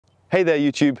Hey there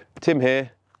YouTube, Tim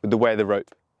here with the Way of the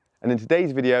Rope. And in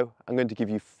today's video, I'm going to give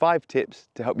you 5 tips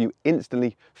to help you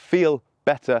instantly feel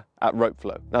better at rope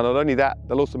flow. Now, not only that,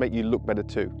 they'll also make you look better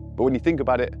too. But when you think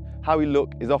about it, how we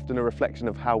look is often a reflection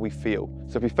of how we feel.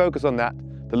 So if we focus on that,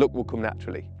 the look will come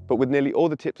naturally. But with nearly all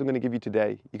the tips I'm going to give you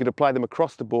today, you can apply them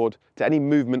across the board to any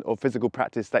movement or physical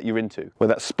practice that you're into.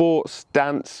 Whether that's sports,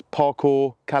 dance,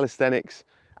 parkour, calisthenics,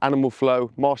 animal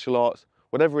flow, martial arts,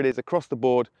 whatever it is across the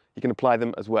board, you can apply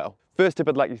them as well. First tip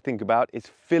I'd like you to think about is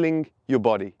filling your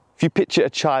body. If you picture a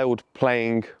child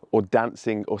playing or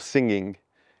dancing or singing,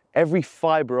 every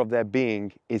fibre of their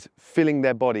being is filling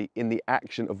their body in the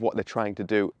action of what they're trying to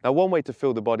do. Now, one way to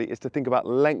fill the body is to think about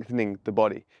lengthening the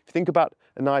body. If you think about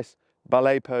a nice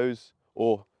ballet pose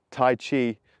or Tai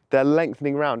Chi, they're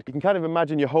lengthening around. You can kind of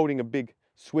imagine you're holding a big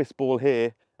Swiss ball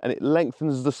here and it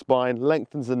lengthens the spine,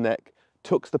 lengthens the neck,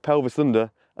 tucks the pelvis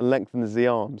under and lengthens the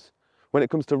arms. When it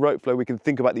comes to rope flow, we can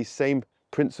think about these same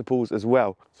principles as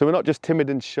well. So we're not just timid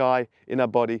and shy in our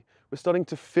body, we're starting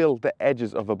to fill the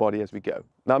edges of our body as we go.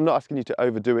 Now, I'm not asking you to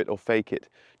overdo it or fake it.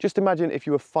 Just imagine if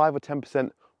you were 5 or 10%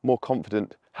 more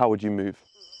confident, how would you move?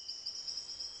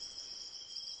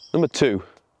 Number 2,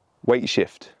 weight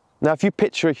shift. Now, if you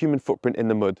picture a human footprint in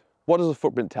the mud, what does a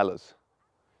footprint tell us?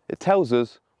 It tells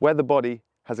us where the body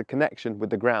has a connection with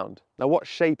the ground. Now, what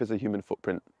shape is a human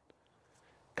footprint?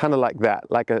 Kind of like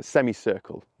that, like a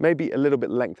semicircle, maybe a little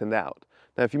bit lengthened out.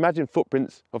 Now, if you imagine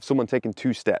footprints of someone taking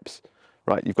 2 steps,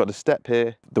 right, you've got a step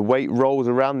here, the weight rolls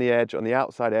around the edge, on the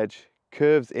outside edge,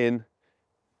 curves in,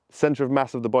 center of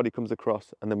mass of the body comes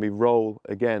across, and then we roll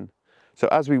again. So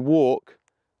as we walk,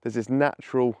 there's this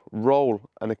natural roll,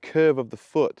 and a curve of the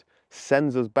foot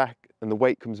sends us back, and the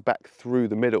weight comes back through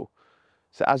the middle.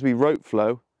 So as we rope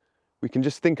flow, we can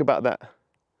just think about that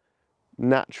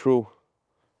natural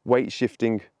weight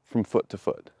shifting from foot to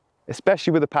foot.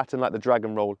 Especially with a pattern like the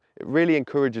dragon roll, it really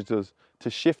encourages us to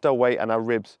shift our weight and our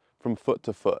ribs from foot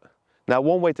to foot. Now,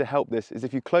 one way to help this is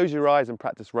if you close your eyes and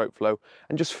practice rope flow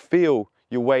and just feel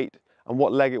your weight and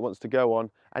what leg it wants to go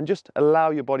on and just allow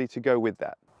your body to go with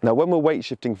that. Now, when we're weight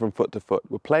shifting from foot to foot,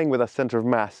 we're playing with our center of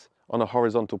mass on a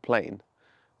horizontal plane.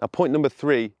 Now, point number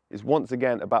 3 is once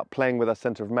again about playing with our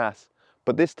center of mass,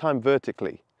 but this time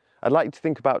vertically. I'd like you to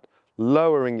think about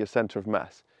lowering your center of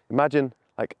mass. Imagine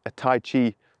like a Tai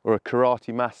Chi or a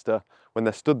karate master, when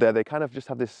they're stood there, they kind of just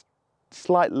have this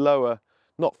slight lower,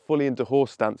 not fully into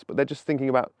horse stance, but they're just thinking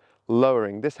about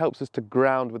lowering. This helps us to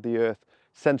ground with the earth,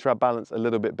 center our balance a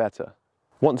little bit better.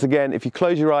 Once again, if you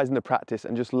close your eyes in the practice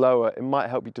and just lower, it might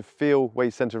help you to feel where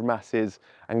your center of mass is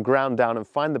and ground down and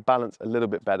find the balance a little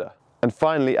bit better. And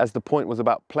finally, as the point was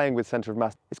about playing with center of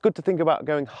mass, it's good to think about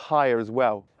going higher as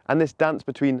well. And this dance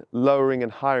between lowering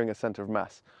and highering a center of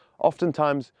mass.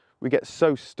 Oftentimes, we get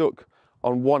so stuck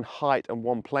on one height and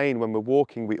one plane when we're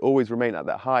walking, we always remain at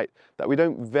that height, that we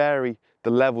don't vary the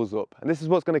levels up. And this is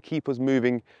what's going to keep us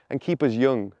moving and keep us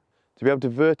young, to be able to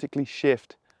vertically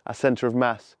shift our center of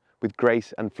mass with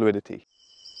grace and fluidity.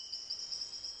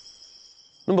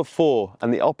 Number 4,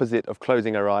 and the opposite of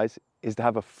closing our eyes, is to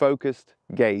have a focused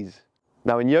gaze.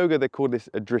 Now, in yoga, they call this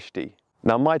a drishti.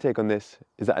 Now, my take on this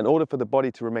is that in order for the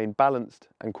body to remain balanced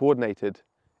and coordinated,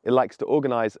 it likes to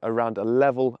organize around a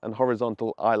level and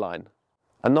horizontal eye line.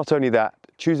 And not only that,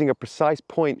 choosing a precise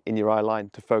point in your eye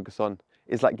line to focus on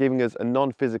is like giving us a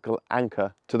non-physical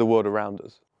anchor to the world around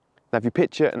us. Now, if you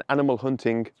picture an animal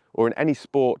hunting or in any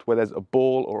sport where there's a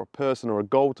ball or a person or a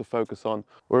goal to focus on,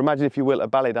 or imagine, if you will, a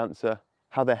ballet dancer,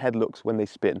 how their head looks when they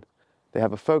spin. They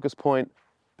have a focus point,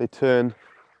 they turn,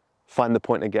 find the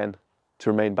point again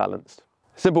to remain balanced.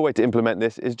 A simple way to implement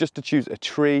this is just to choose a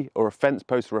tree or a fence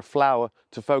post or a flower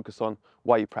to focus on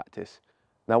while you practice.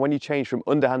 Now, when you change from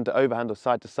underhand to overhand or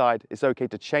side to side, it's okay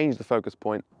to change the focus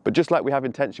point. But just like we have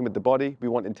intention with the body, we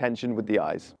want intention with the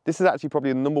eyes. This is actually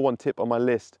probably the number 1 tip on my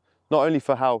list, not only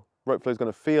for how rope flow is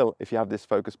going to feel if you have this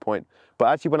focus point, but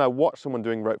actually when I watch someone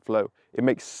doing rope flow, it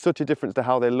makes such a difference to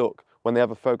how they look when they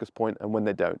have a focus point and when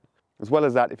they don't. As well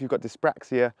as that, if you've got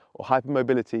dyspraxia or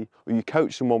hypermobility, or you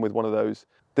coach someone with one of those,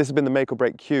 this has been the make or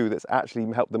break cue that's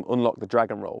actually helped them unlock the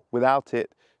dragon roll. Without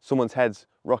it, someone's head's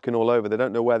rocking all over. They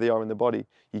don't know where they are in the body.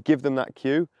 You give them that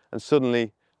cue and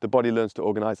suddenly the body learns to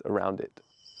organize around it.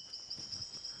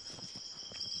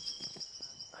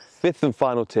 5th and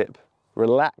final tip,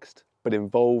 relaxed but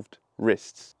involved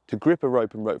wrists. To grip a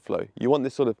rope and rope flow, you want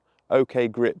this sort of okay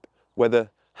grip where the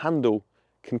handle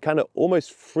can kind of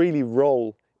almost freely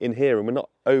roll in here and we're not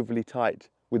overly tight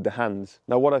with the hands.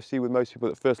 Now, what I see with most people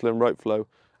that first learn rope flow,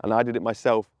 and I did it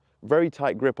myself, very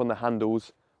tight grip on the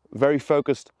handles, very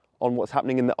focused on what's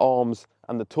happening in the arms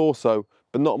and the torso,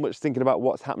 but not much thinking about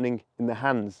what's happening in the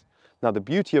hands. Now, the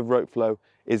beauty of rope flow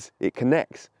is it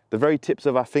connects the very tips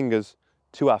of our fingers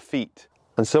to our feet.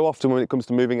 And so often when it comes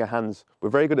to moving our hands, we're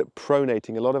very good at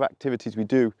pronating. A lot of activities we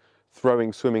do,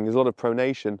 throwing, swimming, there's a lot of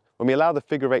pronation. When we allow the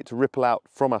figure eight to ripple out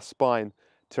from our spine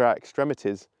to our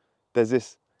extremities, there's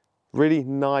this really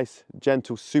nice,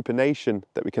 gentle supination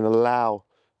that we can allow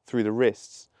through the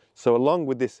wrists. So along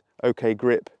with this OK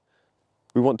grip,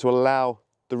 we want to allow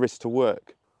the wrist to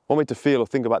work. One way to feel or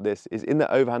think about this is in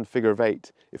the overhand figure of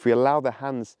eight, if we allow the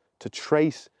hands to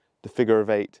trace the figure of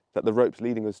eight that the rope's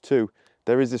leading us to,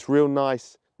 there is this real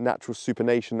nice natural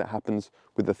supination that happens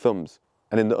with the thumbs.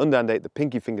 And in the underhand eight, the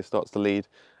pinky finger starts to lead,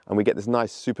 and we get this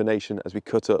nice supination as we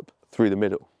cut up through the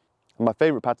middle. And my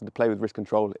favorite pattern to play with wrist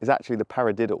control is actually the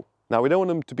paradiddle. Now, we don't want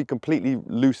them to be completely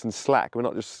loose and slack. We're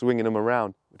not just swinging them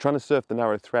around. We're trying to surf the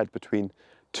narrow thread between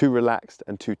too relaxed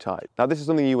and too tight. Now, this is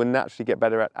something you will naturally get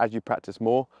better at as you practice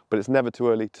more, but it's never too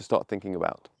early to start thinking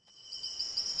about.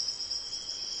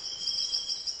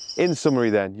 In summary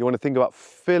then, you want to think about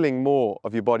filling more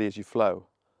of your body as you flow,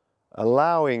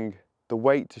 allowing the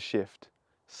weight to shift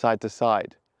side to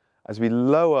side as we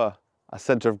lower our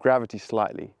center of gravity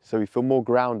slightly so we feel more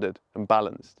grounded and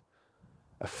balanced.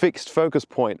 A fixed focus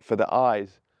point for the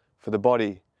eyes, for the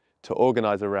body to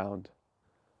organize around.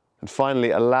 And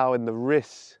finally, allowing the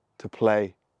wrists to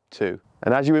play too.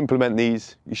 And as you implement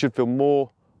these, you should feel more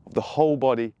of the whole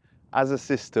body as a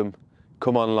system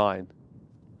come online.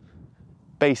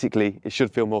 Basically, it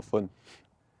should feel more fun.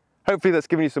 Hopefully that's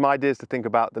given you some ideas to think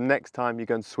about the next time you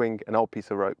go and swing an old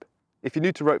piece of rope. If you're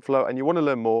new to rope flow and you want to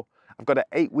learn more, I've got an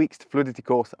 8 weeks to fluidity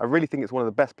course. I really think it's one of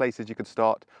the best places you could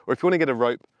start. Or if you want to get a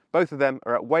rope, both of them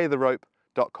are at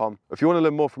wayoftherope.com. If you want to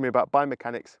learn more from me about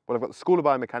biomechanics, well, I've got the School of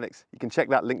Biomechanics. You can check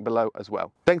that link below as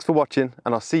well. Thanks for watching,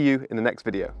 and I'll see you in the next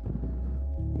video.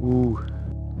 Ooh,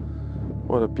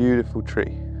 what a beautiful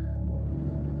tree.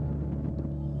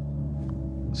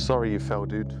 Sorry you fell,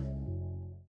 dude.